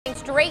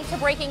Straight to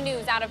breaking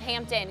news out of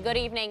Hampton. Good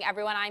evening,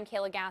 everyone. I'm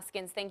Kayla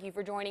Gaskins. Thank you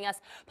for joining us.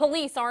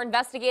 Police are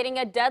investigating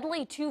a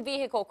deadly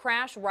two-vehicle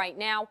crash right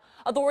now.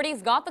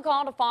 Authorities got the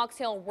call to Fox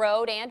Hill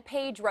Road and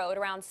Page Road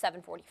around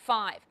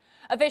 7:45.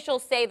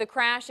 Officials say the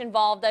crash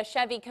involved a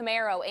Chevy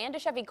Camaro and a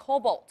Chevy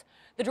Cobalt.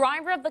 The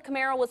driver of the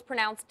Camaro was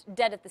pronounced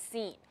dead at the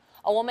scene.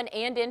 A woman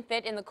and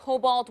infant in the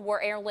Cobalt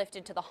were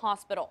airlifted to the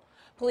hospital.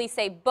 Police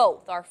say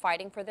both are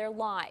fighting for their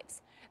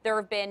lives. There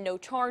have been no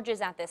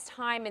charges at this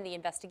time, and the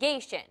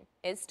investigation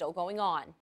is still going on.